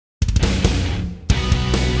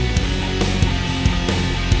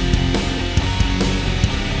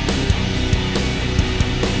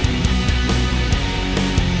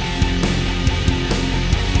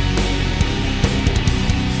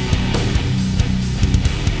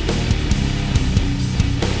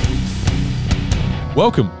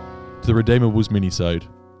Welcome to the Redeemables minisode.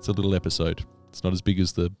 It's a little episode. It's not as big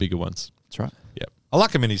as the bigger ones. That's right. Yeah. I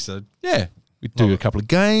like a mini-sode. Yeah. We do a couple of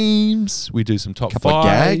games. We do some top Couple of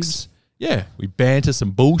fives. gags. Yeah. We banter some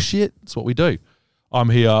bullshit. That's what we do. I'm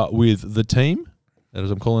here with the team, as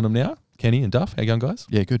I'm calling them now. Kenny and Duff. How you going, guys?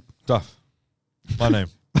 Yeah, good. Duff. My name.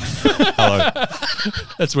 Hello.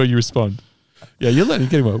 That's where you respond. Yeah, you're letting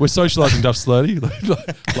get him away. We're socialising Duff slowly,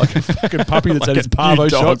 like a fucking puppy that's Like had his a parvo new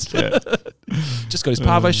dog, shots. Just got his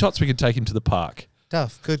parvo shots. We can take him to the park.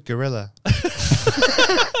 Duff, good gorilla.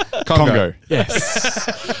 Congo. Yes.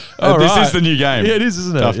 All This right. is the new game. Yeah, it is,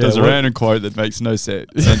 isn't it? Duff Yeah, does a well, random quote that makes no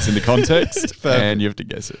sense in the context, and you have to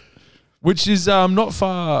guess it. which is not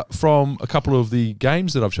far from a couple of the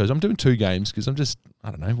games that I've chosen. I'm doing two games because I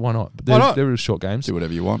don't know, why not? But Why not? they're short games. Do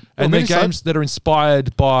whatever you want. And Well, they're games that are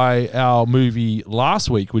inspired by our movie last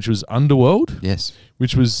week, which was Underworld, Yes.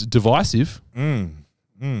 which was divisive Mm.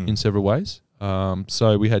 in several ways.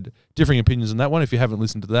 So we had differing opinions on that one. If you haven't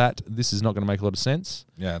listened to that, this is not going to make a lot of sense.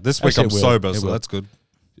 Yeah, this week Actually, I'm it will. sober, It so will. that's good.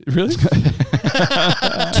 Really?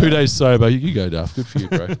 2 days sober. You go, Duff. Good for you,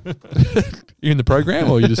 bro. You in the program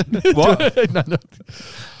or you just... What? No.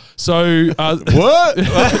 So... What?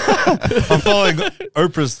 I'm following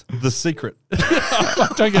Oprah's The Secret.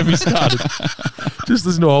 Don't get me started. Just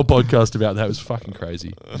listen to a whole podcast about that. It was fucking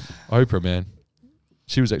crazy. Oprah, man.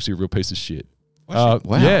 She was actually a real piece of shit. Wow.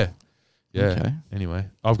 Yeah. Yeah. Okay. Anyway,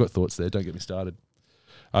 I've got thoughts there. Don't get me started.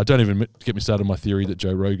 Don't even get me started on my theory that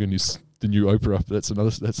Joe Rogan is the new Oprah. That's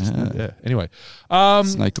another... Yeah. Anyway.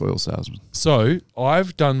 Snake oil salesman. So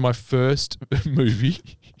I've done my first movie,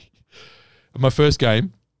 my first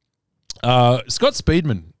game. Scott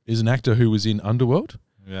Speedman is an actor who was in Underworld.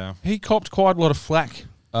 Yeah. He copped quite a lot of flack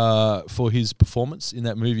for his performance in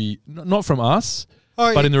that movie, not from us,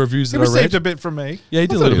 but in the reviews He that I read. received a bit from me. Yeah, he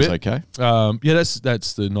did a I thought little it bit. was okay. Yeah,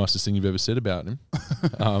 that's the nicest thing you've ever said about him.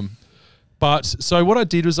 But so what I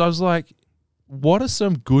did was I was like, what are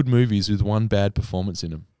some good movies with one bad performance in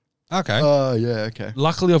them? Okay. Oh, yeah, okay.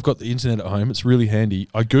 Luckily, I've got the internet at home. It's really handy.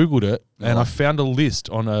 I Googled it and I found a list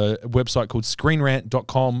on a website called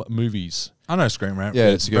screenrant.com movies. I know Screen Rant. Yeah,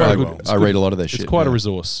 it's good. very I, good. It's I good. read a lot of their shit. It's quite a yeah.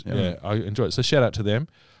 resource. Yeah. Yeah, I enjoy it. So shout out to them.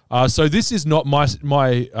 So this is not my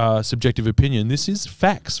subjective opinion. This is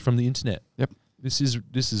facts from the internet. Yep. This is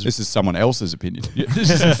This is someone else's opinion. yeah, this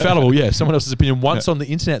is infallible. Yeah, someone else's opinion once on the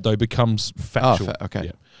internet though becomes factual. Okay.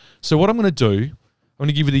 Yeah. So what I'm going to do, I'm going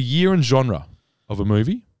to give you the year and genre of a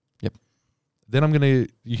movie. Yep. Then I'm going to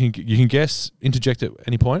you can guess, interject at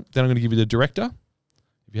any point. Then I'm going to give you the director.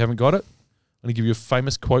 If you haven't got it, I'm going to give you a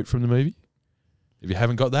famous quote from the movie. If you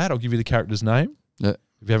haven't got that, I'll give you the character's name. Yeah.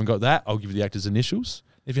 If you haven't got that, I'll give you the actor's initials.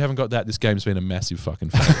 If you haven't got that, this game's been a massive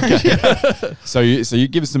fucking fail. So you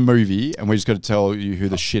give us the movie, and we just got to tell you who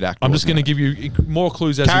the shit actor I'm was just going to in it. give you more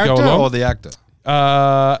clues as we Character go along. or the actor?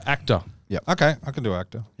 Actor. Okay, I can do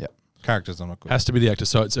actor. Yep. Characters I'm not good. Has to be the actor.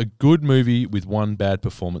 So it's a good movie with one bad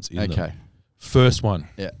performance in them. Okay. First one.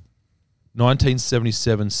 Yeah.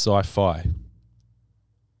 1977 sci-fi.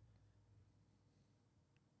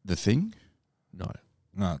 The Thing? No.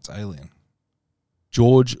 No, it's Alien.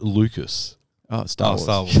 George Lucas. Oh, Star Wars.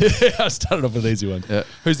 Star Wars. Yeah, I started off with an easy one. Yeah.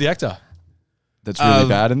 Who's the actor? That's really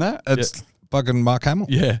bad in that? It's fucking Mark Hamill.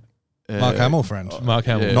 Yeah. Mark Hamill friend. Mark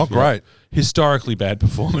Hamill. yeah. Not great. Historically bad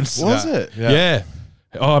performance. Was Yeah. it? Yeah.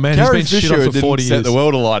 Oh, man, Carrie he's been Fisher shit on for didn't 40 set years. the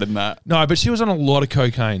world alight in that. No, but she was on a lot of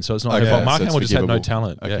cocaine, so it's not her Okay, fault. Mark so it's Hamill just had no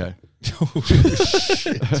forgivable. talent. Okay.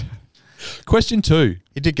 Yeah. Question 2.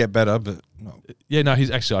 He did get better, but no, Yeah, no,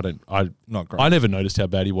 he's actually, not great. I never noticed how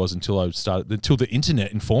bad he was until the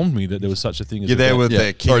internet informed me that there was such a thing as You're a there bad- with Yeah.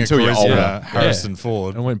 the King Or of until you're older. Charisma, Harrison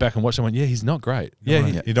Ford. And I went back and watched it and went, yeah, he's not great.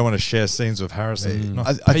 Yeah, You don't want to share scenes with Harrison. Not-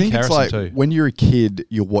 I Pete think it's Harrison like too. when you're a kid,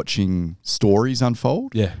 you're watching stories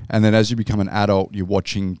unfold. Yeah. And then as you become an adult, you're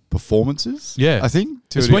watching performances. Yeah. I think.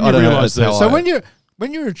 It's when you realise that- So when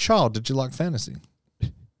you're a child, did you like fantasy?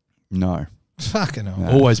 No. Fucking hell.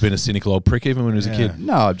 No. always been a cynical old prick, even when he was a Yeah. kid.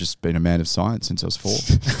 No, I've just been a man of science since I was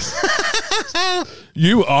 4.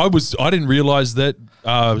 I didn't realise that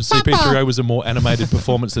CP3O was a more animated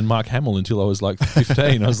performance than Mark Hamill until I was like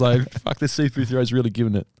 15. I was like, fuck, this CP3O's really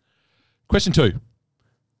giving it. Question 2.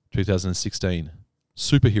 2016.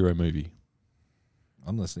 Superhero movie.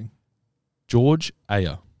 I'm listening. George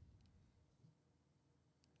Ayer.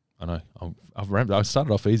 I know. I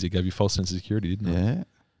started off easy. Gave you false sense of security, didn't I? Yeah.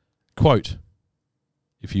 Quote,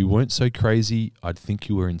 if you weren't so crazy, I'd think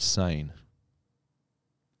you were insane.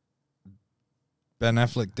 Ben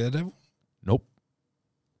Affleck, Daredevil? Nope.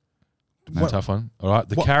 What? Tough one. All right.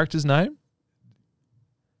 The What? character's name?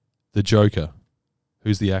 The Joker.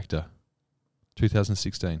 Who's the actor?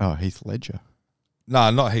 2016. Oh, Heath Ledger. No,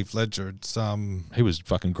 not Heath Ledger. It's He was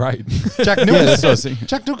fucking great. Jack Yeah, that's what I was Nicholson. thinking.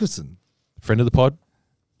 Jack Nicholson. Friend of the pod,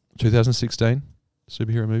 2016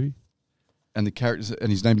 superhero movie. And the characters, and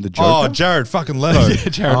his name the Joker. Oh, Jared fucking Leto.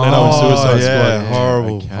 Jared Leto in Suicide yeah. Squad.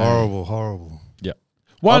 Horrible, Okay. horrible. Yeah.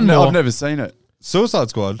 I've, One more. I've never seen it. Suicide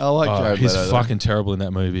Squad. I like Oh, Jared he's Leto, though. fucking terrible in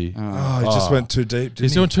that movie. Oh, he just went too deep.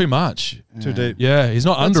 He's doing too much. too deep. Yeah, he's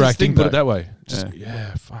not What's his underacting, thing, put it though? that way. Just,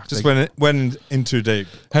 yeah, fuck. Just went in too deep.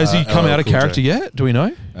 Has he come LL out of Cool J. character yet? Do we know?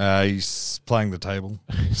 He's playing the table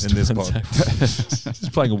in this pod. He's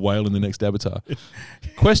playing a whale in the next Avatar.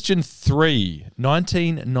 Question 3.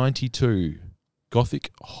 1992. Gothic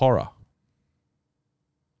horror.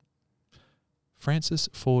 Francis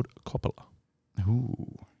Ford Coppola.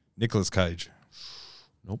 Ooh. Nicolas Cage.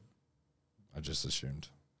 Nope. I just assumed.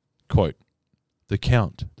 Quote. The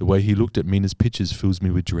Count, the way he looked at Mina's pictures fills me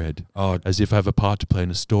with dread, Oh, as if I have a part to play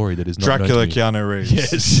in a story that is not Dracula, known to me. Keanu Reeves.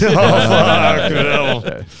 Yes. Oh, fuck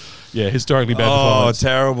hell. Yeah, historically bad Oh, performance.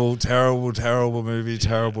 terrible movie.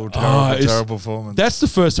 Terrible it's- performance. That's the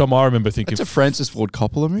first time I remember thinking. It's a Francis Ford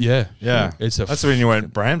Coppola movie? yeah. yeah. It's a That's when you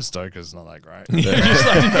went, Bram Stoker's not that great. Yeah, just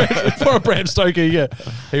like for a Bram Stoker, yeah.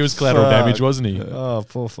 He was collateral Fuck. damage, wasn't he? Oh,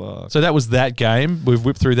 poor fuck. So that was that game. We've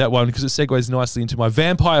whipped through that one because it segues nicely into my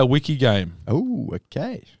Vampire Wiki game. Oh,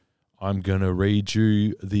 okay. I'm going to read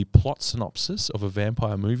you the plot synopsis of a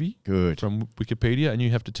vampire movie Good. from Wikipedia, and you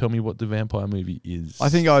have to tell me what the vampire movie is. I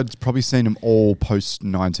think I'd probably seen them all post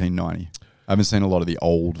 1990. I haven't seen a lot of the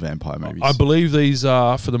old vampire movies. I believe these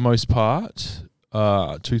are, for the most part,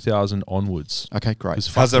 2000 onwards. Okay, great. 'Cause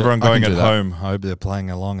How's fuck everyone I can going do at that. home? I hope they're playing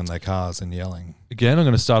along in their cars and yelling. Again, I'm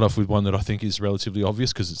going to start off with one that I think is relatively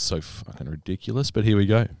obvious because it's so fucking ridiculous, but here we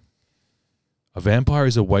go. A vampire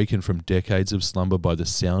is awakened from decades of slumber by the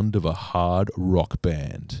sound of a hard rock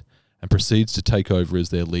band and proceeds to take over as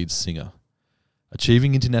their lead singer.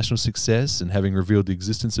 Achieving international success and having revealed the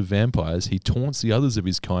existence of vampires, he taunts the others of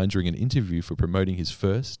his kind during an interview for promoting his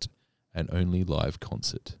first and only live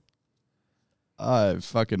concert. I have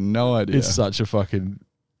fucking no idea. It's such a fucking...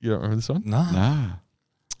 You don't remember this one? Nah.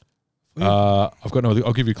 Nah. I've got no...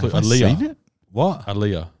 I'll give you a clue. Have I Aaliyah. seen it? What?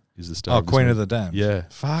 Aaliyah is the star. Oh, of this Queen movie. of the Damned. Yeah.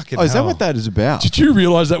 Fucking Oh, is that hell. what that is about? Did you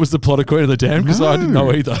realise that was the plot of Queen of the Damned? Because I didn't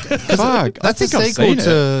know No. either. Fuck. That's a I think I've sequel seen it.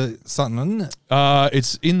 to something, isn't it?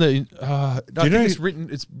 It's in the. I think know- it's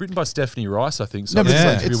written by Stephanie Rice. I think. So No, no, but it's it's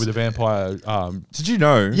like like- interview with a vampire. Did you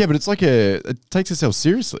know? Yeah, but it's like it takes itself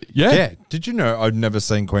seriously. Yeah. Yeah. Did you know I've never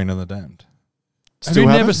seen Queen of the Damned? Have you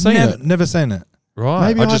never seen it? Never seen it. Right.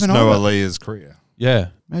 Maybe I I just haven't know either. Aaliyah's career. Yeah.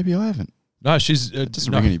 Maybe I haven't. No, she's. It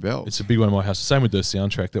doesn't no, ring any bells. It's a big one in my house. Same with the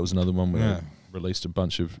soundtrack. That was another one where Yeah. I released a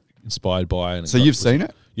bunch of inspired by. And So you've seen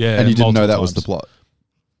it? Yeah. And you didn't know multiple that was the times. plot?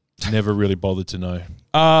 Never really bothered to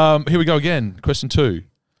know. Here we go again. Question 2.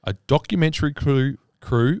 A documentary crew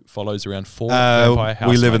follows around 4 vampire housemates.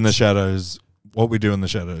 We live in the shadows. What we do in the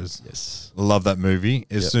shadows. Yes. Love that movie.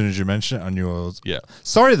 As Yep. soon as you mentioned it, I knew it was. Yeah.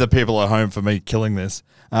 Sorry to the people at home for me killing this.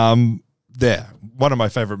 There, one of my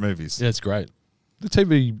favorite movies. Yeah, it's great.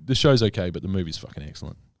 The show's okay, but the movie's fucking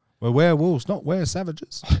excellent. We're werewolves, not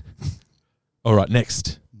savages. All right,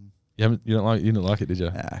 next. You didn't like it, did you?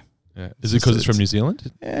 Nah. Yeah. Is it because it's from New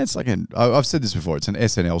Zealand? Yeah, it's like I've said this before. It's an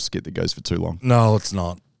SNL skit that goes for too long. No, it's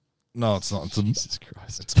not. No, it's not. Jesus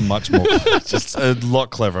Christ. It's much more. It's a lot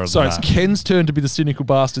cleverer So than it's that. Ken's turn to be the cynical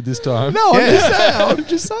bastard this time. No, Yeah. I'm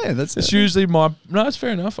just saying. That's It's it. usually my... No, it's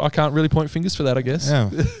fair enough. I can't really point fingers for that, I guess. Yeah.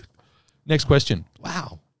 Next question.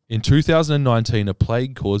 Wow. In 2019, a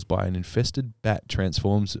plague caused by an infested bat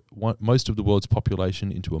transforms most of the world's population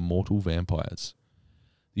into immortal vampires.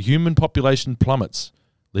 The human population plummets,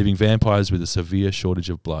 leaving vampires with a severe shortage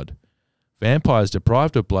of blood. Vampires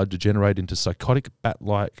deprived of blood degenerate into psychotic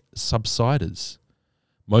bat-like subsiders.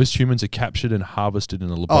 Most humans are captured and harvested in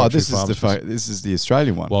a laboratory. Oh, this is the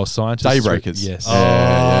Australian one. While scientists... Daybreakers. Yes.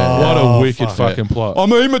 Yeah. What a Oh, wicked fuck fucking plot.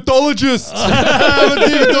 I'm a hematologist. I'm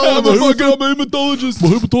a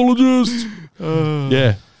hematologist.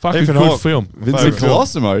 Yeah. Fucking Ethan good Hawke. film. Vincent Favorite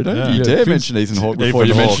Colosimo. Don't Yeah. you Yeah, dare Vince- mention Ethan Hawke before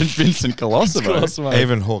you Ethan Hawke. mention Vincent Colosimo.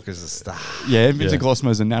 Avon Hawke is a star. Yeah, and Vincent Yeah. Colosimo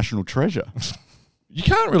is a national treasure. You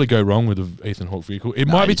can't really go wrong with an Ethan Hawke vehicle. It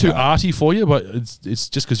might be you too can't. arty for you, but it's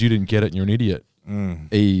just because you didn't get it and you're an idiot.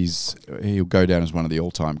 He'll go down as one of the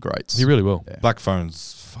all-time greats. He really will. Yeah. Black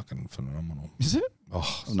Phone's fucking phenomenal. Is it?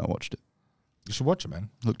 Oh, I've not watched it. you should watch it, man.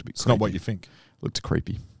 Looked a bit It's creepy. not what you think. Looked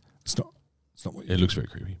creepy. It's not. It's not what you It looks very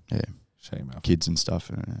creepy. Yeah, Shame out. kids and stuff.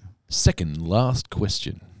 Second last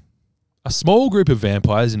question. A small group of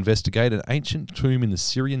vampires investigate an ancient tomb in the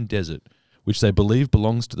Syrian desert, which they believe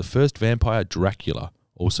belongs to the first vampire Dracula,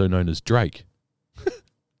 also known as Drake.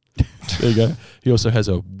 There you go. He also has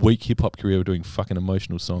a weak hip hop career doing fucking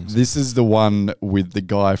emotional songs. This is the one with the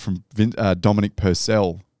guy from Dominic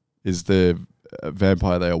Purcell is the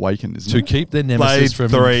vampire they awakened, isn't To it? keep their nemesis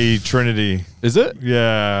Blade from 3 Trinity. Is it?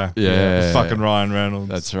 Yeah. Yeah. Fucking Ryan Reynolds.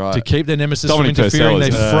 That's right. to keep their nemesis Dominic from interfering, Purcell, they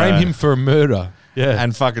isn't frame it? him for a murder. Yeah.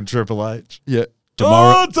 And fucking Triple H. Yeah.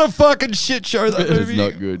 Tomorrow- Oh, it's a fucking shit show, that It's movie.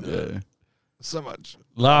 not good. Yeah. So much.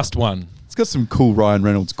 Last one. It's got some cool Ryan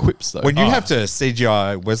Reynolds quips though. When you have to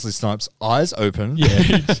CGI Wesley Snipes' eyes open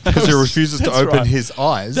Yeah. because he refuses to That's open right. his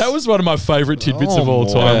eyes. That was one of my favourite tidbits Oh of all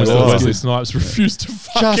my time. Was that God. Wesley Snipes refused to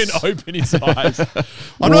fucking Just- open his eyes. I'm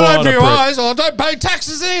What not a opening your prick. eyes, or I don't pay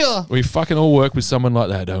taxes either. We fucking all work with someone like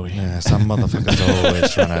that, don't we? Yeah, some motherfuckers are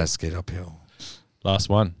always trying to skate uphill. Last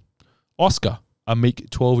one. Oscar, a meek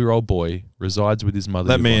 12-year-old boy, resides with his mother.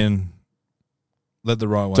 Let me in. Let the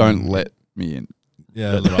right one Don't in. let me in.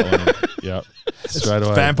 Yeah, let the right one in. Yeah. Straight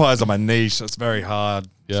away. Vampires are my niche. It's very hard.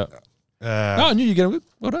 Yeah. Oh, I knew you get it.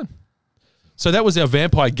 Well done. So that was our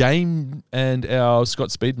vampire game and our Scott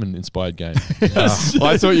Speedman inspired game.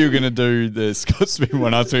 I thought you were going to do the Scott Speedman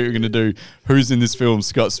one. I thought you were going to do who's in this film,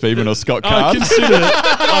 Scott Speedman or Scott I Caan. considered it.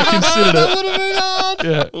 I considered it. would have been hard.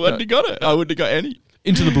 Yeah. Wouldn't have got it. I wouldn't have got any.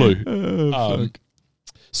 Into the blue.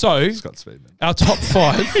 So Scott Speedman. our top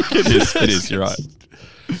 5. It is. You're right.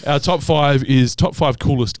 Our top 5 is top 5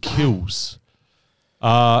 coolest kills.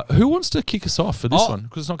 Who wants to kick us off for this one?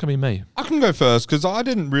 Because it's not going to be me. I can go first because I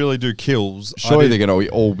didn't really do kills. Surely they're going to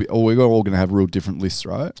we're all going to have real different lists,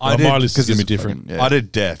 right? I My did, list is going to be it's different. fucking- I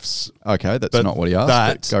did deaths. Okay, that's But not what he asked.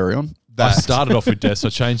 that- But carry on. I That started off with deaths. I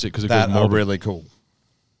changed it because it that got are morbid. really cool.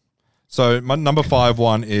 So my number 5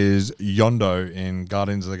 one is Yondo in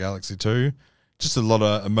Guardians of the Galaxy 2. Just a lot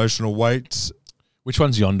of emotional weight. Which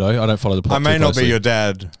one's Yondo? I don't follow the plot. I may too not be closely. your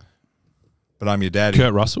dad, but I'm your daddy.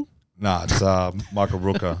 Kurt Russell. Nah, it's Michael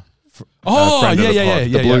Rooker. Oh, friend of the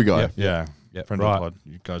pod. The blue guy. Yeah, Yeah, friend right. of the pod.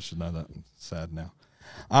 You guys should know that. It's sad now.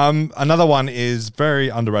 Another one is very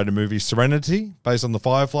underrated movie, Serenity, based on the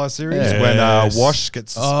Firefly series, when Yes. Wash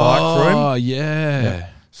gets a spike for him. Oh, yeah.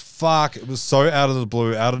 Fuck, it was so out of the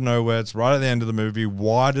blue, out of nowhere. It's right at the end of the movie.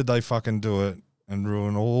 Why did they fucking do it and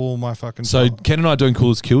ruin all my fucking So time? Ken and I are doing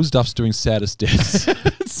coolest kills. Duff's doing saddest deaths.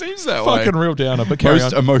 It seems that Fucking real downer, but carry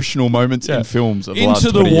Most on. emotional moments Yeah. in films of the last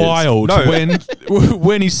Into the 20 years. wild No.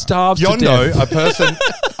 when he starves to Yondo, death.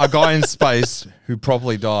 a guy in space who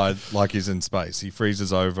probably died like he's in space. He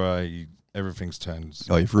freezes over. Everything's turned.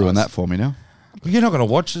 Oh, you've ruined that for me now. You're not going to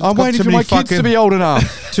watch it. It's I'm got waiting too for many my kids to be old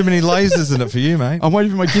enough. Too many lasers in it for you, mate. I'm waiting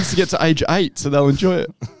for my kids to get to age 8 so they'll enjoy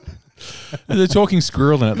it. They're talking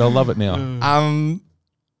squirrel in it. They'll love it now.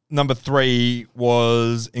 Number 3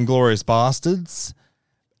 was Inglourious Bastards.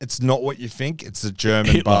 It's not what you think. It's the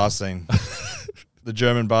German Hitler. bar scene. The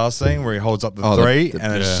German bar scene where he holds up the Oh, 3 the-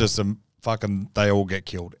 and it's yeah. just a fucking, they all get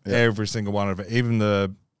killed. Yeah. Every single one of it.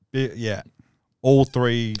 Even all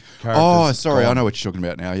 3 characters. Oh, sorry. I gone. know what you're talking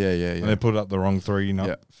about now. Yeah. And they put up the wrong 3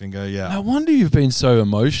 finger. Yeah. No wonder you've been so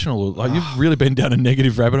emotional. Like you've really been down a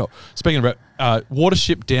negative rabbit hole. Speaking of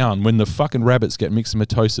Watership Down, when the fucking rabbits get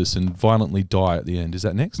myxomatosis and violently die at the end. Is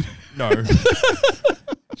that next? No.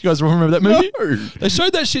 You guys remember that movie? No. They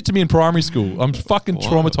showed that shit to me in primary school. I'm fucking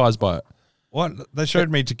traumatized by it. What? They showed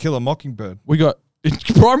me To Kill a Mockingbird. We got in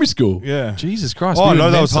primary school. Yeah. Jesus Christ. Oh, we were no,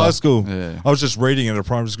 in that was Mensa. high school. Yeah. I was just reading at a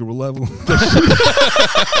primary school level.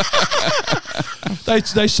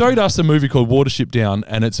 They showed us a movie called Watership Down,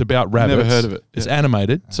 and it's about rabbits. Never heard of it. It's Yeah.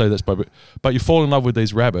 animated, so that's probably. But you fall in love with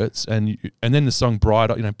these rabbits, and then the song "Bright,"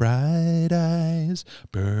 bright eyes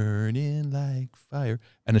burning like fire,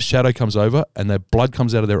 and a shadow comes over, and their blood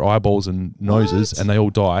comes out of their eyeballs and noses, and they all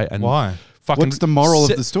die. And Why? fucking What's the moral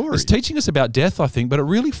of the story? It's teaching us about death, I think, but it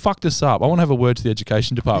really fucked us up. I want to have a word to the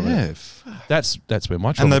education department. Yeah. That's where my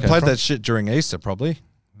And trauma they came played from. that shit during Easter, probably.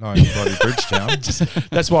 No, in bloody Bridgetown.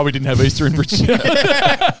 That's why we didn't have Easter in Bridgetown.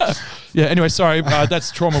 Yeah, anyway, sorry.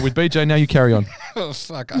 That's trauma with BJ. Now you carry on. Oh,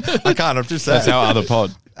 fuck. I can't. I'm just saying. That's our other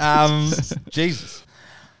pod. Jesus.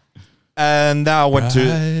 And now I went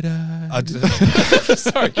Sorry,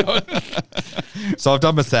 go on. So I've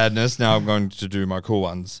done my sadness. Now I'm going to do my cool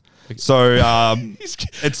ones. So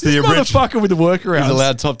it's the original. Motherfucker with the workarounds. He's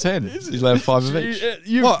allowed top 10. He's allowed 5 of each.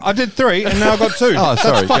 Well, I did 3 and now I got 2. Oh, sorry.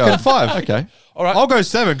 That's fucking go on. 5. Okay. All right. I'll go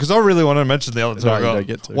 7 because I really want to mention the other 2. No, you don't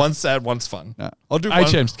get to. One's sad, one's fun. No. I'll do one.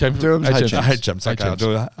 HMs came Do 'em, from HMs. I hate jumps. Okay, I'll HMs.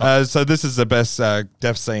 do it. So this is the best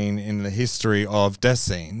death scene in the history of death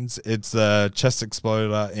scenes. It's the chest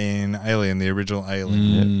exploder in Alien, the original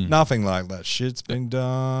Alien. Nothing like that shit's been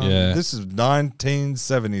done. Yeah. This is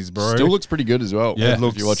 1970s, bro. Still looks pretty good as well. Yeah.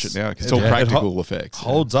 If you watch it now. 'Cause it's all Yeah. practical effects.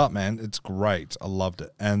 Holds up, man. It's great. I loved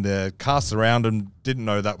it. And the cast around him didn't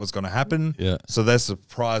know that was going to happen. Yeah. So their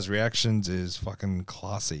surprise reactions is fucking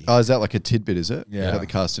classy. Oh, is that like a tidbit, is it? Yeah. That the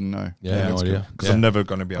cast didn't know. Yeah, no idea. Because Yeah. I'm never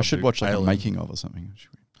going to be able I should to watch like Alien. a making of or something.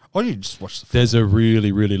 Or you just watch the film. There's a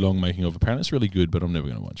really, really long making of. Apparently, it's really good, but I'm never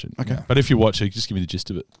going to watch it. Okay. But if you watch it, just give me the gist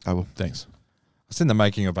of it. I will. Thanks. I've seen the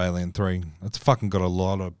making of Alien 3. It's fucking got a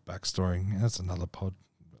lot of backstory. That's another pod.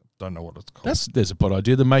 Don't know what it's called. There's a pod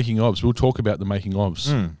idea. The making ofs. We'll talk about the making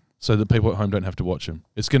ofs so that people at home don't have to watch them.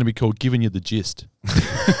 It's going to be called "Giving You the Gist."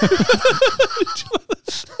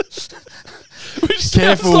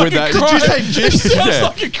 Careful with that. Did you say gist? It sounds Yeah.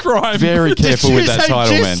 like a crime. Very careful you with that say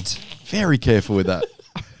title, gist? man. Very careful with that.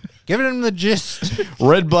 Giving him the gist.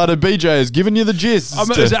 Red-blooded BJ has given you the gist.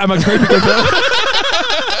 Am I creepy?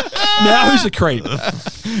 Now who's a creep?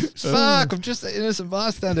 Fuck, I'm just an innocent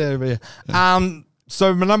bystander over here.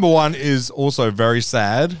 So my number one is also very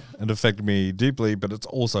sad and affected me deeply, but it's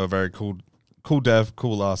also a very cool death,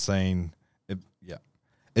 cool last scene.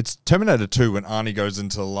 It's Terminator 2 when Arnie goes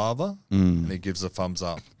into the lava and he gives a thumbs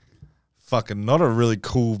up. Fucking not a really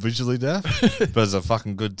cool visually death, but it's a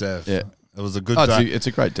fucking good death. Yeah. It was a good day. It's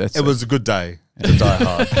a great death. It was a good day to die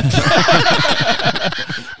hard.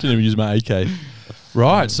 Didn't even use my AK.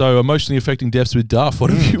 Right, so emotionally affecting deaths with Duff.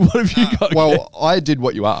 What have you got? Well, I did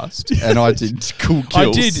what you asked, and I did cool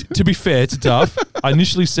kills. I did. To be fair to Duff, I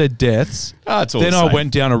initially said deaths. It's all Then the I same.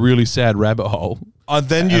 went down a really sad rabbit hole.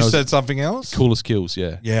 Then you And I was- said something else? Coolest kills,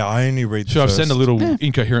 yeah. Yeah, I only read the Should I first. send a little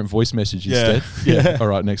incoherent voice message instead? Yeah. All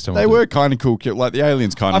right, next time. They I'll do were it. kind of cool. Like the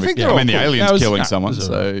aliens kind of. I think yeah, they're I mean, all the cool. aliens That was- killing that someone. was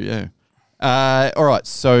So yeah. All right.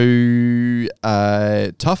 So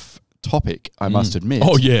tough topic, I must admit.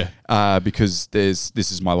 Oh yeah. Because this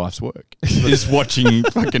is my life's work. is watching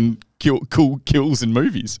fucking cool kills in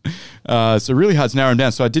movies. So really hard to narrow them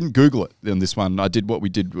down. So I didn't Google it on this one. I did what we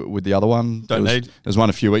did with the other one. Don't there need. was one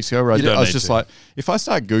a few weeks ago where You don't I was need just to. like, if I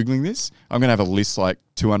start Googling this, I'm going to have a list like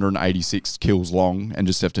 286 kills long and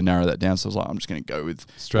just have to narrow that down. So I was like, I'm just going to go with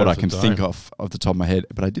Straight what I off the can think dome. off the top of my head.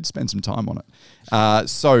 But I did spend some time on it.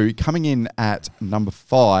 So coming in at number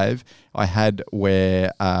 5, I had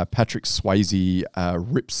where Patrick Swayze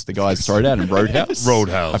rips the guy's throat out in Roadhouse.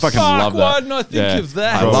 Roadhouse. I fucking Fuck, love that. why didn't I think of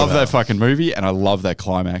that? I love that Roadhouse. fucking movie, and I love that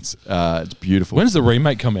climax. It's beautiful. When's the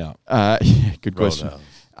remake come out? Yeah, good question.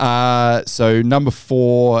 So number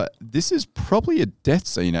 4, this is probably a death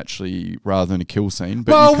scene actually, rather than a kill scene.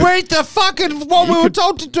 But Well, read the fucking what we were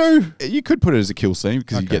told to do. you could put it as a kill scene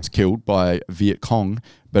because he gets killed by Viet Cong.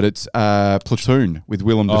 But it's Platoon with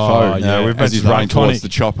Willem Dafoe. yeah, we've as he's mentioned running that. towards Iconic. the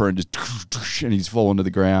chopper and just and he's falling to the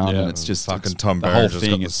ground, Yeah. and it's just Fucking it's, Tom the Barry whole just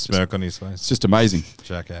thing. got the It's smirk on his face. it's just amazing.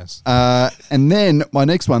 Jackass. And then my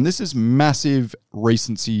next one, this is massive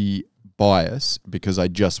recency bias because I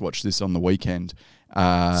just watched this on the weekend.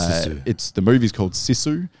 Sisu. It's the movie's called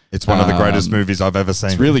Sisu. It's one of the greatest movies I've ever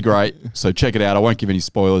seen. It's really great. So check it out. I won't give any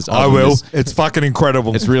spoilers. I other than will. this. It's fucking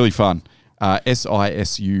incredible. It's really fun.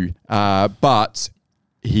 SISU. But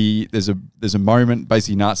there's a moment,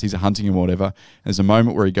 basically Nazis are hunting him or whatever. There's a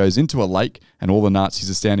moment where he goes into a lake and all the Nazis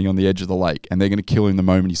are standing on the edge of the lake and they're going to kill him the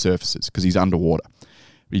moment he surfaces because he's underwater.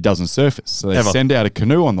 But he doesn't surface. So they send out a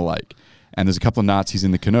canoe on the lake and there's a couple of Nazis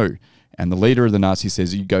in the canoe. And the leader of the Nazis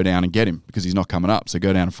says, you go down and get him because he's not coming up. So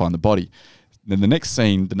go down and find the body. Then the next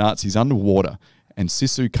scene, the Nazi's underwater and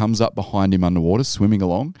Sisu comes up behind him underwater, swimming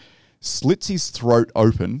along, slits his throat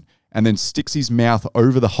open, and then sticks his mouth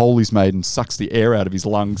over the hole he's made and sucks the air out of his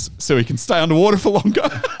lungs so he can stay underwater for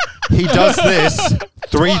longer. He does this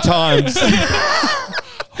 3 times.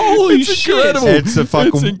 Holy It's incredible. It's a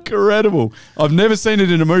fucking- It's incredible. I've never seen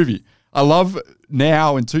it in a movie. I love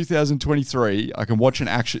now in 2023, I can watch an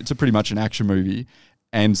action. It's pretty much an action movie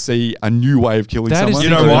and see a new way of killing That is someone. You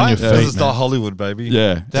the know Put it on why? your Because feet, it's the man. Hollywood, baby.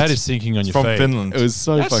 Yeah. That is thinking on your From feet. Finland. It was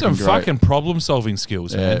so That's fucking some great. fucking problem-solving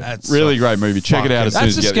skills, Yeah. man. That's Really so great movie. Check it out as soon That's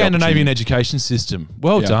as the you get the Scandinavian opportunity. education system.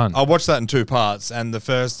 Well Yeah. done. I watched that in 2 parts, and the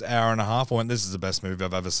first hour and a half, I went, "This is the best movie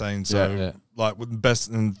I've ever seen." So, Yeah. like, with the best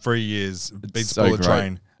in 3 years, beats so Bullet great.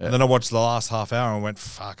 Train. Yeah. And then I watched the last half hour and went,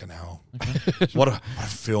 "Fucking hell, what a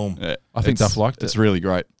film!" Yeah. I think It's- Duff liked it. It's really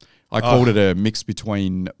great. I called it a mix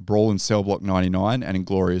between Brawl in Cell Block 99 and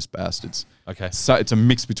Inglourious Bastards. Okay. So it's a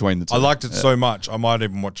mix between the two. I liked it so much, I might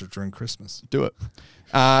even watch it during Christmas. Do it.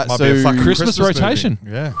 Might So be a fucking Christmas movie. rotation.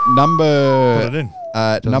 Yeah, number put it in.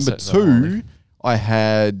 number say that already. 2, I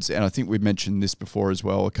had, and I think we've mentioned this before as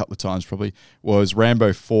well, a couple of times probably, was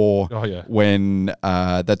Rambo 4. Oh, yeah. When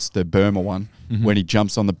that's the Burma one, when he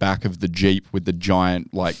jumps on the back of the Jeep with the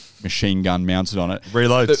giant like machine gun mounted on it.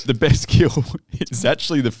 Reloads. The best kill is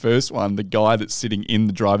actually the first one, the guy that's sitting in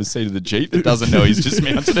the driver's seat of the Jeep that doesn't know he's just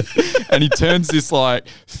mounted it. And he turns this like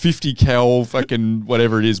 50 cal fucking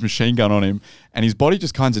whatever it is machine gun on him, and his body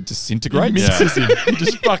just kind of disintegrates. Minces him. He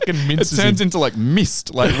just fucking minces It turns him. into like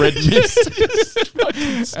mist, like red mist.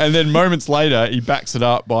 And then moments later, he backs it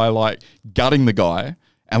up by like gutting the guy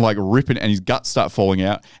and like ripping, and his guts start falling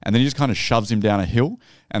out. And then he just kind of shoves him down a hill,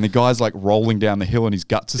 and the guy's like rolling down the hill, and his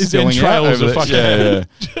guts are His spilling out. entrails Over are the, fucking-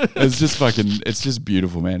 yeah. It's just fucking, it's just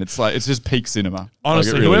beautiful, man. It's like, it's just peak cinema.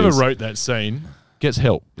 Honestly, Like, it really whoever is. wrote that scene gets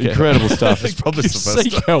help. Incredible stuff. He's probably supposed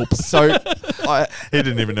Seek to. help. So I He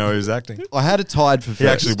didn't even know he was acting. had it tied for first. He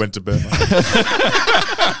actually went to Burma.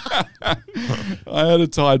 I had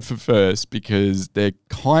it tied for first because they're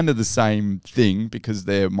kind of the same thing, because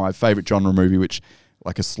they're my favorite genre movie, which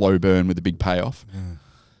like a slow burn with a big payoff.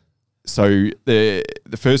 So the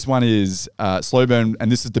first one is slow burn,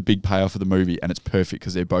 and this is the big payoff of the movie, and it's perfect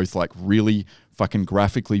because they're both like really fucking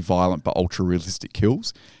graphically violent but ultra realistic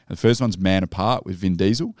kills. And the first one's Man Apart with Vin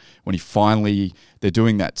Diesel, when they're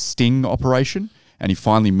doing that sting operation, and he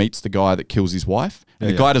finally meets the guy that kills his wife, and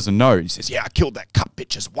the guy doesn't know. He says, "Yeah, I killed that cunt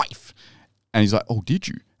bitch's wife," and he's like, "Oh, did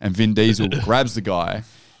you?" And Vin Diesel grabs the guy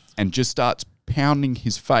and just starts pounding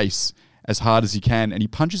his face as hard as he can, and he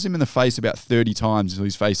punches him in the face about 30 times until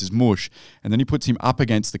his face is mush, and then he puts him up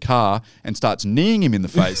against the car and starts kneeing him in the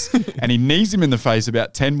face, and he knees him in the face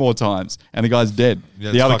about 10 more times, and the guy's dead.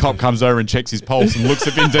 Yeah, the it's other fucking- cop comes over and checks his pulse and looks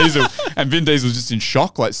at Vin Diesel, and Vin Diesel's just in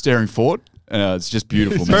shock, like staring forward. It's just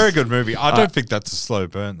beautiful, man. Very good movie. I don't think that's a slow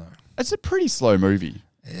burn though. It's a pretty slow movie.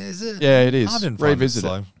 Is it? Yeah, it is. I didn't find Revisit it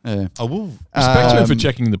slow. Yeah. I will. Respect to him for Um,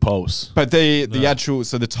 checking the pulse. But the actual,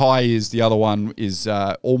 so the tie is, the other one is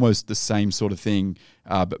almost the same sort of thing,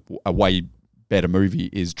 but a way better movie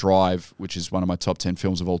is Drive, which is one of my top 10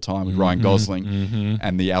 films of all time with Ryan Gosling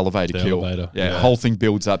and the elevator The kill. elevator, Yeah, yeah. the whole thing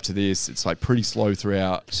builds up to this. It's like pretty slow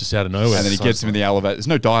throughout. It's just out of nowhere. And then he gets him in the elevator. There's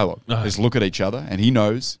no dialogue. No. They just look at each other, and he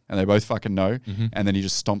knows, and they both fucking know. And then he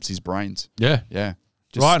just stomps his brains. Yeah. Yeah.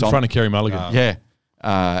 Just Right in stomp. front of Kerry Mulligan. Yeah.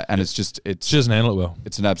 And it's She doesn't handle it well.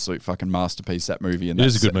 it's an absolute fucking masterpiece, that movie. And It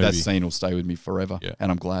is a good That movie. scene will stay with me forever. Yeah.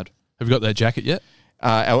 And I'm glad. Have you got that jacket yet?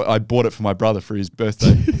 I bought it for my brother for his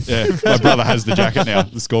birthday. Yeah, my brother has the jacket now,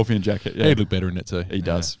 the scorpion jacket. Yeah. Yeah, He'd look better in it too. he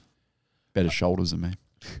does. Better shoulders than me.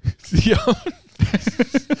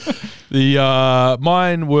 Yeah.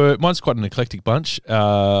 Mine's quite an eclectic bunch.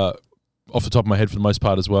 Off the top of my head, for the most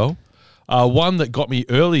part, as well. One that got me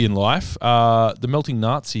early in life: the melting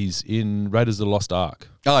Nazis in Raiders of the Lost Ark.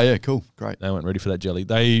 Oh yeah, cool, great. They weren't ready for that jelly.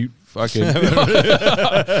 They fucking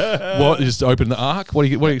what? Just open the ark. What do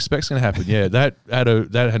you expect's going to happen? Yeah, that had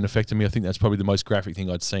an effect on me. I think that's probably the most graphic thing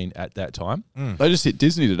I'd seen at that time. They just hit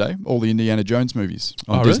Disney today. All the Indiana Jones movies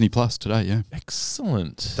on Oh, really? Disney Plus today. Yeah,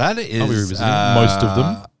 Excellent. That is I'll be revisiting most of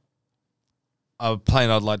them. A plane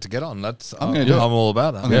I'd like to get on. That's I'm gonna do it. I'm all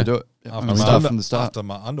about that. I'm gonna do it. Yeah, I'm gonna start from the start. After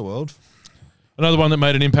my Underworld. Another one that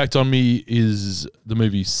made an impact on me is the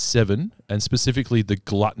movie Seven, and specifically The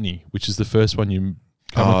Gluttony, which is the first one you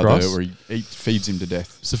come across. where he feeds him to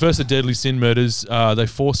death. It's the first of Deadly Sin murders. They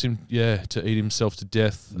force him, to eat himself to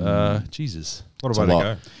death. Jesus. What It's a a way to lot.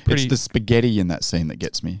 go. Pretty- It's the spaghetti in that scene that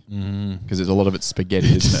gets me, because there's a lot of it's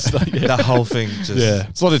spaghetti, isn't it? The whole thing just Yeah.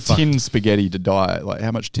 It's a lot of tin spaghetti to die. Like, how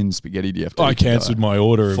much tin spaghetti do you have to I eat to die? cancelled my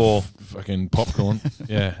order 4. of fucking popcorn.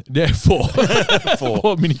 Yeah, 4.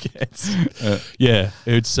 4 mini cans. Yeah,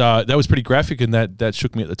 it's that was pretty graphic, and that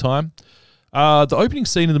shook me at the time. The opening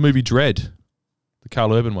scene of the movie Dread, the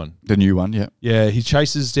Carl Urban one. The new one, yeah. Yeah, he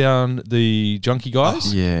chases down the junkie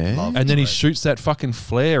guys, Yeah. Love and then he Dread. shoots that fucking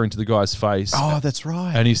flare into the guy's face. Oh, that's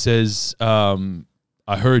right. And he says,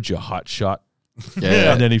 "I heard your heart shut."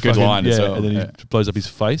 Yeah, and then he good fucking, line as well. and then Yeah. he blows up his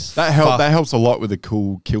face. That helps a lot with the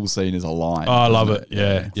cool kill scene as a line. Oh, I love doesn't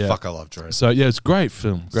it. Yeah. Fuck, I love Dread. So yeah, it's a great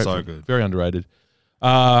film. Great So film. good. Very underrated.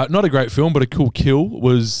 Not a great film, but a cool kill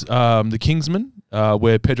was The Kingsman,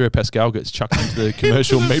 where Pedro Pascal gets chucked into the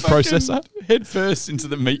commercial meat processor. Head first into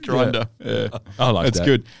the meat grinder. Yeah. I like That's that.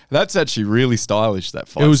 good. That's actually really stylish, that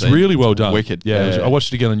fight It was scene. really well done. Wicked. Yeah, I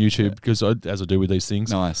watched it again on YouTube because as I do with these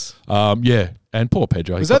things. Nice. Yeah, and poor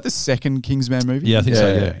Pedro. Was that the second Kingsman movie? Yeah, I think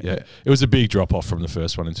so. Yeah. It was a big drop off from the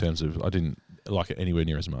first one in terms of I didn't like it anywhere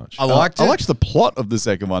near as much. I liked it. I liked the plot of the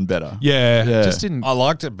second one better. Yeah, Yeah. just didn't. I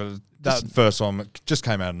liked it, but that first one just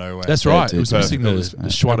came out of nowhere. That's Yeah, right. it It was did. missing the Perfect.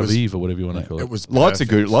 Schwan It of was- Eve or whatever you want to call it. It was Lots of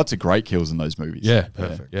perfect. lots of great kills in those movies. Yeah,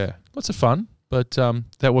 Perfect. Yeah, lots of fun, but that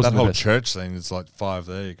That wasn't the whole best. church scene is like 5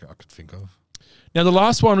 there I could think of. Now, the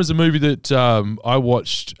last one was a movie that I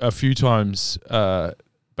watched a few times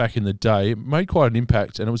back back in the day. It made quite an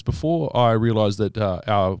impact, and it was before I realised that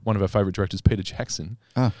one of our favourite directors, Peter Jackson,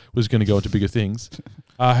 was going to go into bigger things.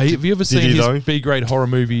 Have you ever seen his B-grade horror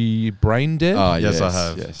movie Brain Dead? Oh, Yes, I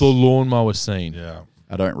have. Yes. The lawnmower scene. Yeah.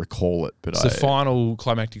 I don't recall it, but It's the final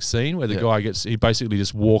climactic scene where the guy he basically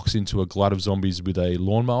just walks into a glut of zombies with a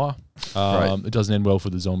lawnmower. It doesn't end well for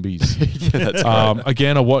the zombies. that's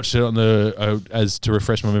again, I watched it on the as to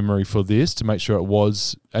refresh my memory for this to make sure it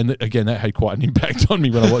was, and again that had quite an impact on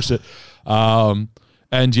me when I watched it.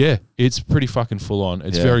 And yeah, it's pretty fucking full on.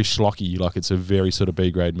 It's very schlocky, like it's a very sort of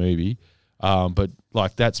B grade movie, but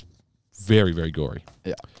like that's very very gory.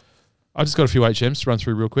 Yeah. I just got a few HMs to run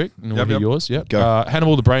through real quick, and we'll hear yours. Yep. Go.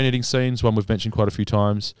 Hannibal, the brain-eating scenes, one we've mentioned quite a few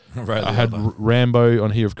times. I had Rambo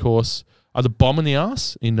on here, of course. The bomb in the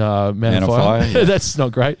ass in Man of Fire. Yeah. That's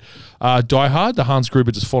not great. Die Hard, the Hans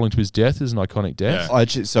Gruber just falling to his death is an iconic death.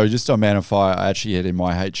 Yeah. So just on Man of Fire, I actually had in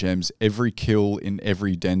my HMs every kill in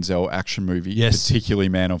every Denzel action movie, particularly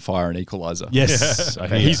Man on Fire and Equalizer. Yes.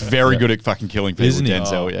 He's very good at fucking killing people, Isn't he?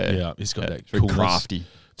 Denzel. Yeah, he's got that very coolness. crafty.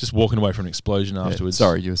 Just walking away from an explosion afterwards.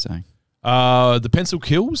 Sorry, you were saying. The pencil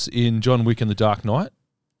kills in John Wick and The Dark Knight.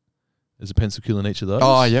 There's a pencil kill in each of those.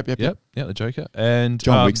 Oh, yep. Yeah, the Joker. And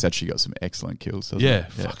John Wick's actually got some excellent kills.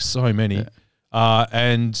 Fuck, so many. Yeah.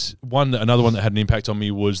 And another one that had an impact on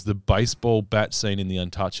me was the baseball bat scene in The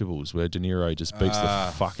Untouchables, where De Niro just beats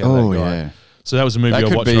the fuck out of that guy. Yeah. So that was a movie I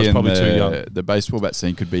watched when I was probably too young. The baseball bat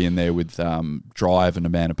scene could be in there with Drive and A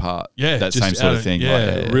Man Apart. Yeah, that same sort of thing.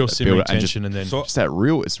 Yeah, real simmering tension, and then just that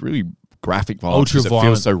real. It's really graphic violence. It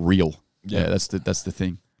feels so real. Yeah, that's the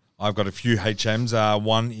thing. I've got a few HMs.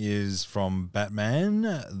 One is from Batman,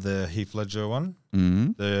 the Heath Ledger one,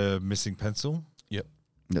 the missing pencil. Yep,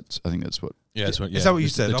 I think that's what. Yeah, is that what you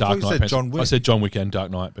said? I thought you said John Wick. I said John Wick and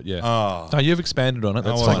Dark Knight, but yeah. Oh. No, you've expanded on it.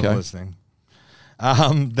 That's I wasn't listening.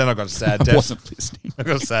 Then I got a sad death. I wasn't listening. I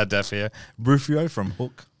got a sad death here. Rufio from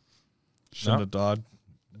Hook shouldn't have died.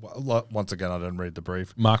 Once again, I didn't read the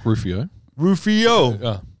brief. Mark Rufio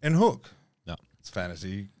in Hook. No, it's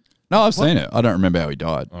fantasy. No, I've seen it. I don't remember how he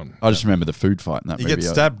died. I just remember the food fight in that movie. He gets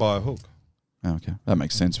stabbed by a hook. Oh, okay, that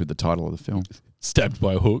makes sense with the title of the film. Stabbed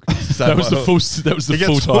by a hook. That was the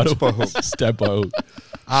full title. By a hook. Stabbed by a hook.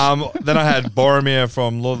 Then I had Boromir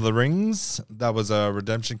from Lord of the Rings. That was a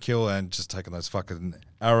redemption kill and just taking those fucking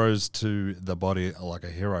arrows to the body like a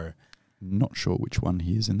hero. Not sure which one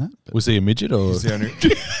he is in that. Was he a midget or?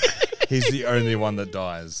 He's the only one that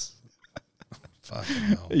dies. Fucking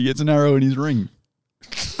hell. He gets an arrow in his ring.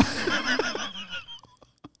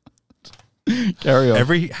 Carry on.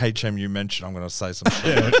 Every HM you mention, I'm going to say some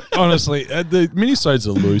shit. Yeah, honestly, the minisodes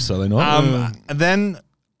are loose, are they not? And then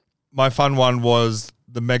my fun one was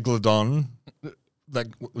the Megalodon that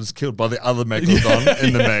was killed by the other Megalodon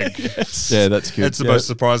in the Meg. Yeah, that's good. It's the most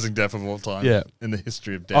surprising death of all time in the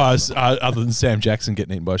history of death. Other than Sam Jackson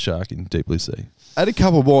getting eaten by a shark in Deep Blue Sea. I had a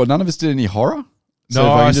couple more. None of us did any horror. So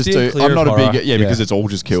no, I steer clear I'm not of a horror. big because it's all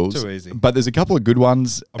just kills. It's too easy. But there's a couple of good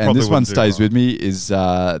ones, and this one stays with me. Is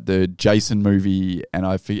the Jason movie, and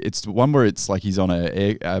I forget it's the one where it's like he's on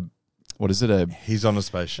he's on a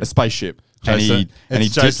spaceship. A spaceship. Jason, and he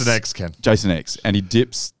Jason X, Ken. Jason X, and he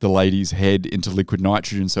dips the lady's head into liquid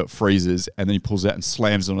nitrogen so it freezes, and then he pulls it out and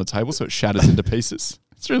slams it on a table so it shatters into pieces.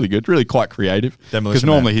 It's really good, really quite creative. Because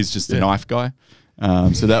normally he's just a knife guy.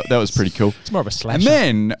 So that was pretty cool. It's more of a slasher. And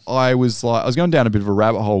then I was going down a bit of a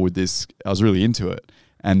rabbit hole with this. I was really into it.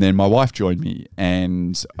 And then my wife joined me,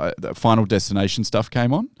 and the Final Destination stuff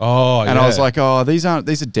came on. Oh, and I was like, these are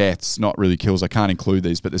deaths, not really kills. I can't include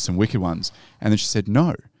these, but there's some wicked ones. And then she said,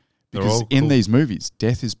 no, because in these movies,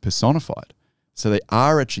 death is personified. So they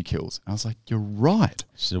are actually kills. And I was like, you're right.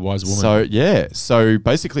 She's a wise woman. So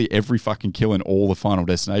basically every fucking kill in all the Final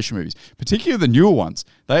Destination movies, particularly the newer ones,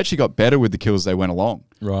 they actually got better with the kills they went along.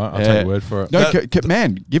 Right, I'll take your word for it. No,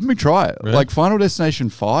 man, give me a try. Really? Like Final Destination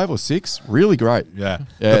 5 or 6, really great. Yeah.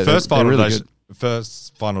 The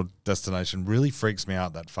first Final Destination really freaks me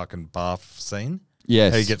out, that fucking bath scene.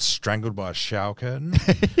 Yes. How he gets strangled by a shower curtain.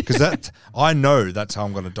 Because I know that's how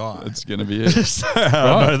I'm going to die. It's going to be it. So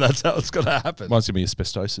I know that's how it's going to happen. Mine's going to be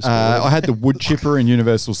asbestosis. I had the wood chipper in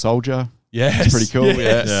Universal Soldier. Yes. It's pretty cool.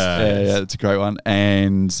 Yes. Yeah, it's a great one.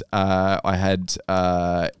 And I had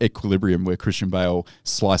Equilibrium, where Christian Bale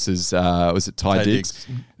slices, was it Ty Diggs?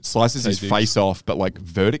 Slices his face off, but like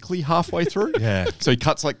vertically halfway through. Yeah. So he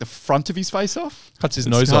cuts like the front of his face off. Cuts his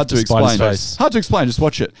nose off to explain his face. Hard to explain, just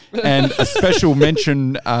watch it. And a special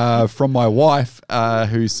mention from my wife,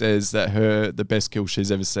 who says that the best kill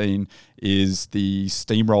she's ever seen is the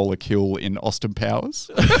steamroller kill in Austin Powers.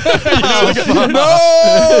 No!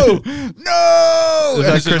 Is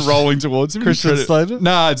that He's just rolling towards him. Christian Slater?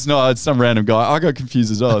 No, it's not. It's some random guy. I got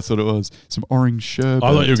confused as well. I thought it was some orange sherbet.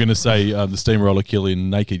 I thought you were going to say the steamroller kill in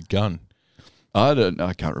Naked Gun. I don't know.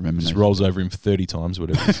 I can't remember. Just now. rolls over him 30 times,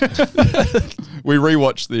 whatever. We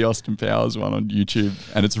rewatched the Austin Powers one on YouTube,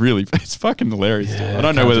 and it's fucking hilarious. Yeah, I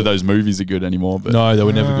don't know whether those movies are good anymore, but No, they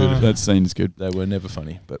were never good. that scene is good. They were never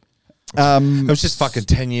funny, but It was just fucking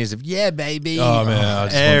 10 years of, yeah, baby. Oh, man, I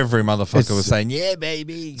just Every motherfucker It's- was saying, yeah,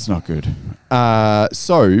 baby. It's not good.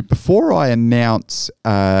 So before I announce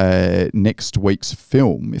next week's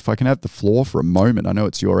film, if I can have the floor for a moment, I know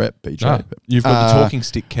it's your ep, BJ. but, you've got the talking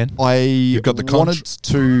stick, Ken. I got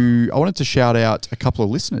the wanted to shout out a couple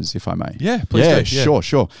of listeners, if I may. Yeah, please do. Yeah.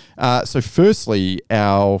 Sure. So firstly,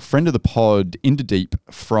 our friend of the pod, Inderdeep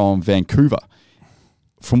from Vancouver,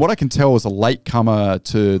 from what I can tell, was a late comer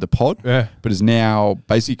to the pod, Yeah. but has now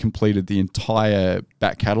basically completed the entire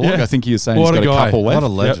back catalogue. Yeah. I think he was saying What he's a got guy. a couple left. What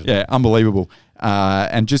a legend. Yeah, unbelievable.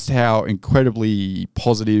 And just how incredibly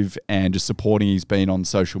positive and just supporting he's been on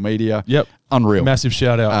social media. Yep. Unreal. Massive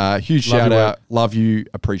shout out. Huge Love shout your out. work. Love you.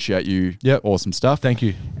 Appreciate you. Yep. Awesome stuff. Thank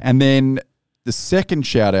you. And then the second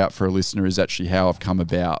shout out for a listener is actually how I've come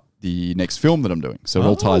about the next film that I'm doing. So it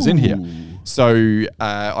all ties in here. So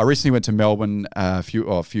I recently went to Melbourne a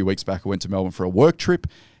few weeks back. I went to Melbourne for a work trip.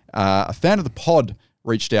 A fan of the pod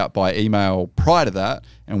reached out by email prior to that,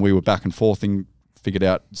 and we were back and forthing. Figured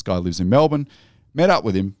out this guy lives in Melbourne. Met up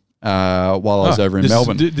with him while I was over in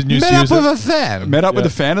Melbourne. The news Met up user. with a fan. Met up with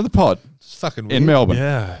a fan of the pod It's fucking weird. in Melbourne.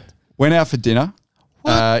 Yeah. Went out for dinner.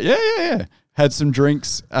 Yeah. Had some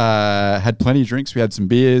drinks. Had plenty of drinks. We had some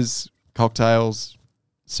beers, cocktails,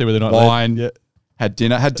 See whether or not wine. Yeah. Had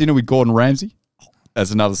dinner with Gordon Ramsay.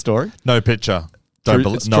 That's another story. No picture. True- Don't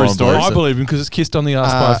believe. it's No true one story. believes I it. believe him because it's kissed on the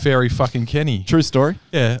ass by a fairy fucking Kenny. True story.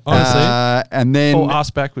 Yeah, honestly. And then All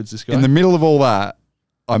ass backwards, this guy. in the middle of all that,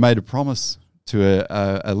 I made a promise to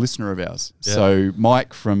a listener of ours. Yeah. So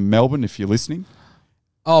Mike from Melbourne, if you're listening.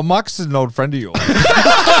 Oh, Mike's an old friend of yours.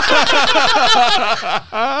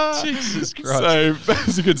 Jesus Christ. So that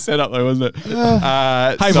was a good setup though, wasn't it?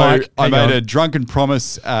 Hey, so Mike, I hang made on. a drunken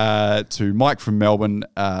promise to Mike from Melbourne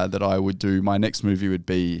that I would do. My next movie would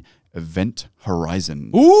be Event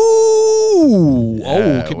Horizon. Ooh.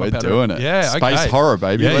 Yeah, keep my we're powder doing up. it. Yeah, Space okay. horror,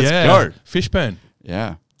 baby. Yeah, Let's yeah. go. Fishburne.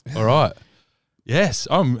 Yeah. All right. Yes,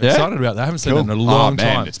 I'm Yeah. excited about that. I haven't seen Cool. it in a long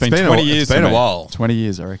man, time. It's been 20 years. It's been for a me. while. 20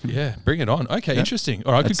 years, I reckon. Yeah, bring it on. Okay, interesting.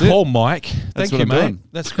 All right, That's good it. call, Mike. Thank what you, I'm mate. doing.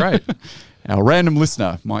 That's great. Our random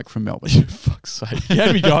listener, Mike from Melbourne. Fuck's sake. You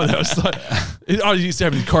had me going there. I was like, I used to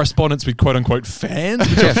have correspondence with quote unquote fans,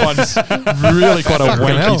 which I find is really quite a hell.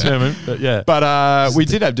 wanky term. But yeah. But we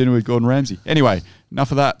did have dinner with Gordon Ramsay. Anyway, enough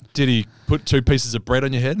of that. Did he put 2 pieces of bread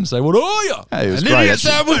on your head and say, "What are you?" Hey, it was An great. idiot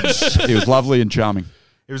actually. sandwich. He was lovely and charming.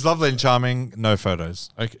 It was lovely and charming. No photos.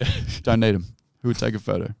 Okay. Don't need him. Who would take a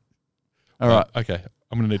photo? All right. Okay.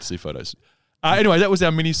 I'm going to need to see photos. Anyway, that was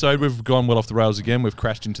our mini-sode. We've gone well off the rails again. We've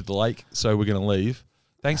crashed into the lake, so we're going to leave.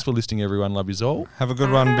 Thanks for listening, everyone. Love yous all. Have a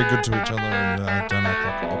good one. Be good to each other and don't act like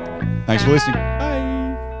a couple. Thanks for listening.